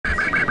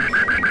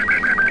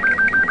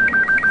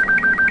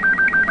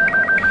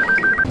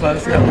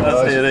Let's say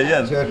it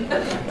again.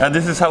 And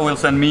this is how we'll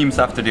send memes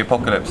after the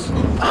apocalypse.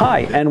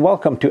 Hi, and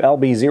welcome to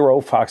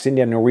LB0 Fox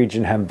India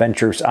Norwegian Ham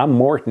Ventures. I'm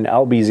Morten,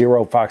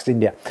 LB0 Fox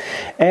India.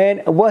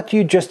 And what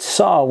you just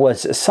saw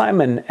was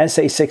Simon,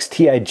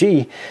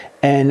 SA6TIG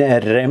and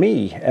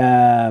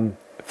Rémi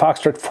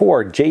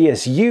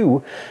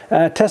F4JSU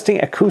testing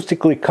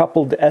acoustically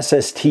coupled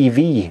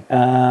SSTV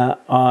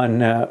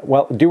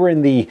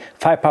during the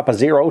 5 Papa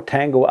 0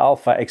 Tango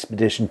Alpha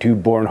expedition to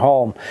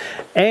Bornholm.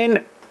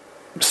 And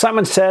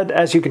Simon said,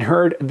 as you can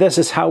heard, this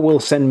is how we'll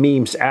send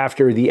memes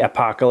after the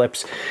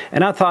apocalypse.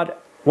 And I thought,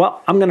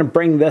 well, I'm going to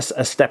bring this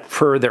a step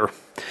further.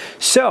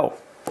 So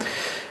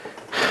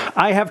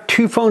I have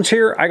two phones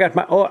here. I got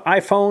my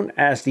iPhone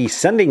as the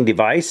sending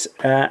device,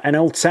 an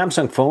old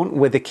Samsung phone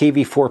with the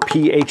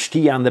KV4P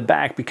HT on the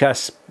back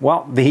because,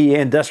 well, the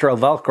industrial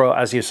Velcro,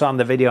 as you saw in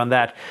the video on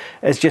that,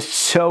 is just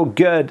so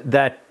good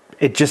that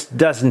it just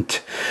doesn't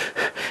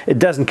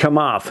come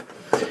off.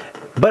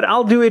 But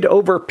I'll do it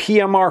over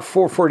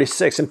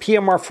PMR446, and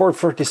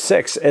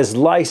PMR446 is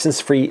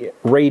license-free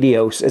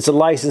radios. It's a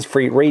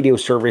license-free radio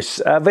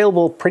service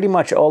available pretty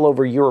much all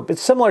over Europe.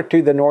 It's similar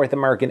to the North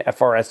American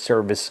FRS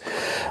service.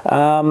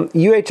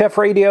 UHF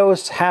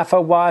radios, half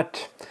a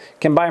watt,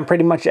 can buy them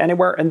pretty much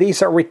anywhere. And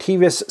these are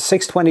Retivi's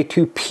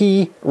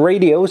 622P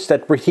radios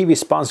that Retivi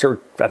sponsored,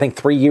 I think,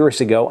 3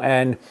 years ago.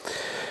 And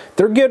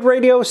they're good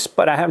radios,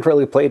 but I haven't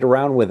really played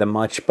around with them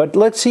much. But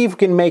let's see if we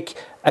can make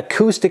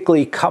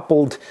acoustically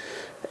coupled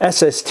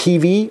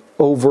SSTV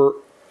over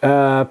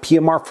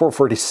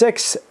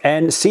PMR446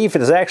 and see if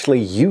it is actually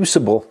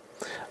usable.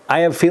 I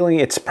have a feeling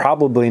it's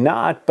probably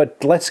not,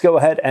 but let's go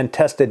ahead and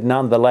test it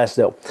nonetheless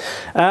though.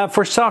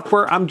 For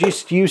software, I'm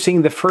just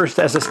using the first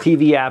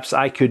SSTV apps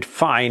I could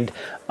find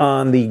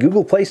on the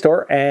Google Play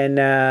Store and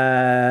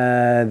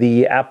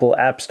the Apple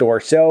App Store.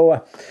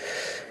 So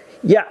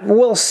yeah,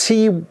 we'll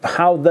see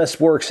how this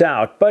works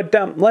out. But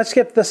let's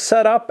get this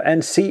set up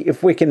and see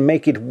if we can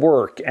make it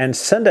work and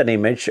send an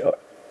image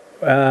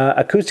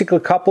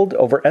acoustically coupled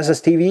over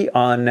SSTV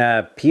on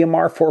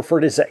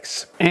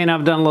PMR446. And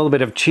I've done a little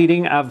bit of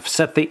cheating. I've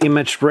set the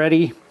image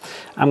ready.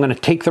 I'm going to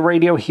take the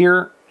radio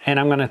here and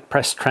I'm going to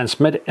press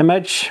transmit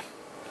image.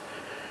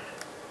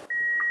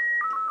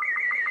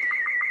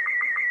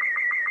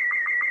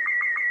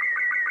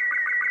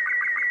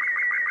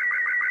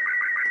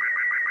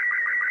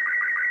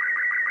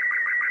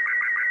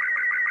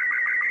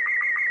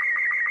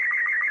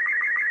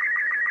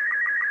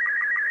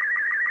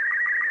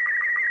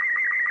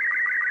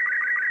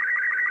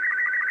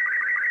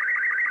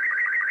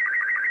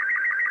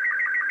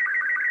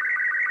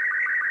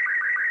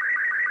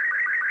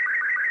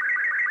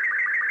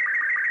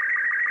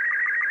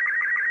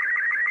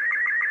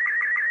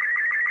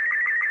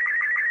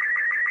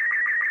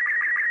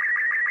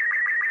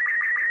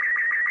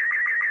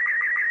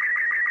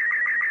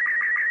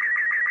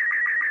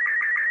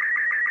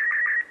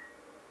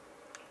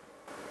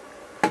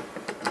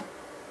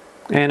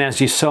 And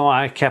as you saw,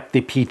 I kept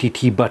the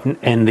PTT button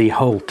in the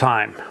whole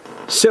time.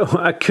 So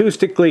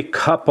acoustically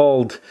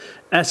coupled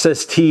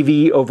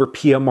SSTV over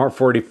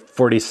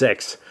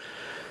PMR446.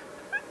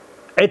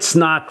 It's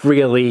not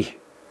really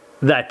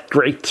that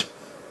great.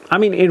 I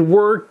mean, it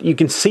worked. You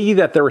can see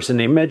that there is an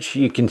image.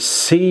 You can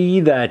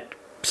see that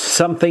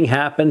something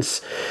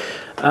happens.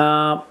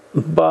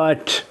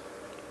 But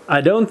I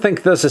don't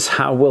think this is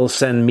how we'll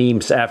send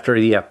memes after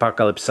the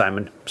apocalypse,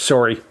 Simon.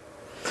 Sorry.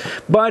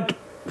 But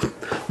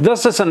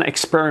this is an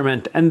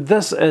experiment, and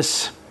this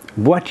is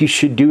what you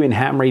should do in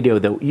ham radio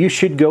though. You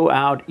should go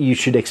out, you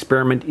should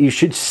experiment, you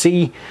should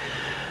see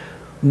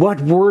what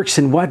works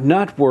and what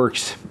not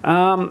works.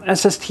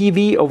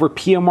 SSTV over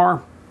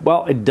PMR,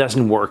 well, it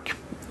doesn't work.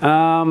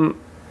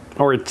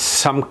 Or it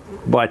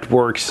somewhat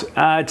works.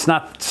 It's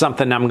not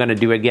something I'm going to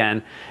do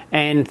again.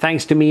 And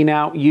thanks to me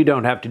now, you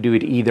don't have to do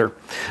it either.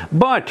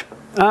 But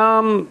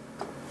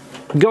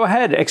go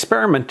ahead,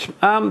 experiment.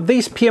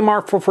 These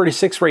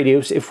PMR446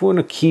 radios, if you want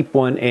to keep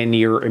one in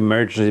your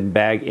emergency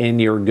bag, in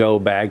your go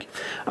bag,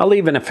 I'll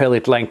leave an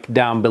affiliate link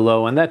down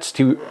below, and that's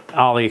to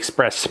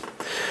AliExpress.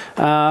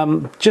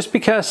 Just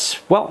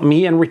because, well,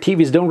 me and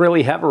Retivis don't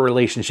really have a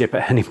relationship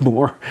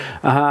anymore.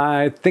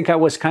 I think I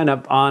was kind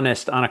of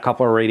honest on a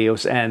couple of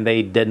radios, and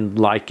they didn't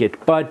like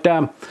it. But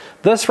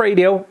this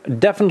radio,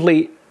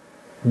 definitely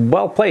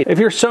well played. If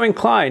you're so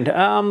inclined,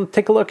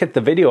 take a look at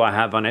the video I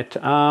have on it.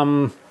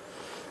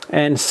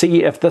 And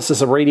see if this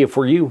is a radio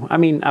for you. I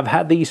mean, I've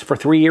had these for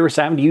 3 years.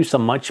 I haven't used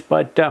them much,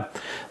 but they're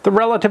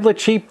relatively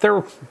cheap.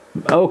 They're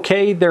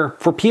okay. They're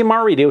for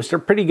PMR radios. They're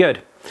pretty good.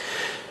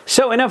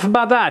 So enough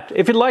about that.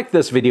 If you like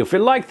this video, if you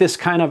like this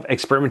kind of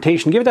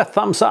experimentation, give it a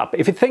thumbs up.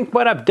 If you think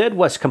what I've did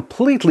was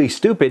completely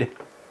stupid,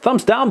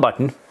 thumbs down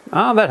button.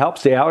 That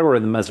helps the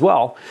algorithm as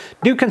well.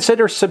 Do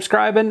consider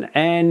subscribing,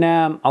 and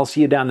I'll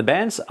see you down the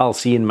bands. I'll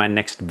see you in my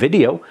next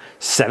video.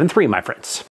 7-3, my friends.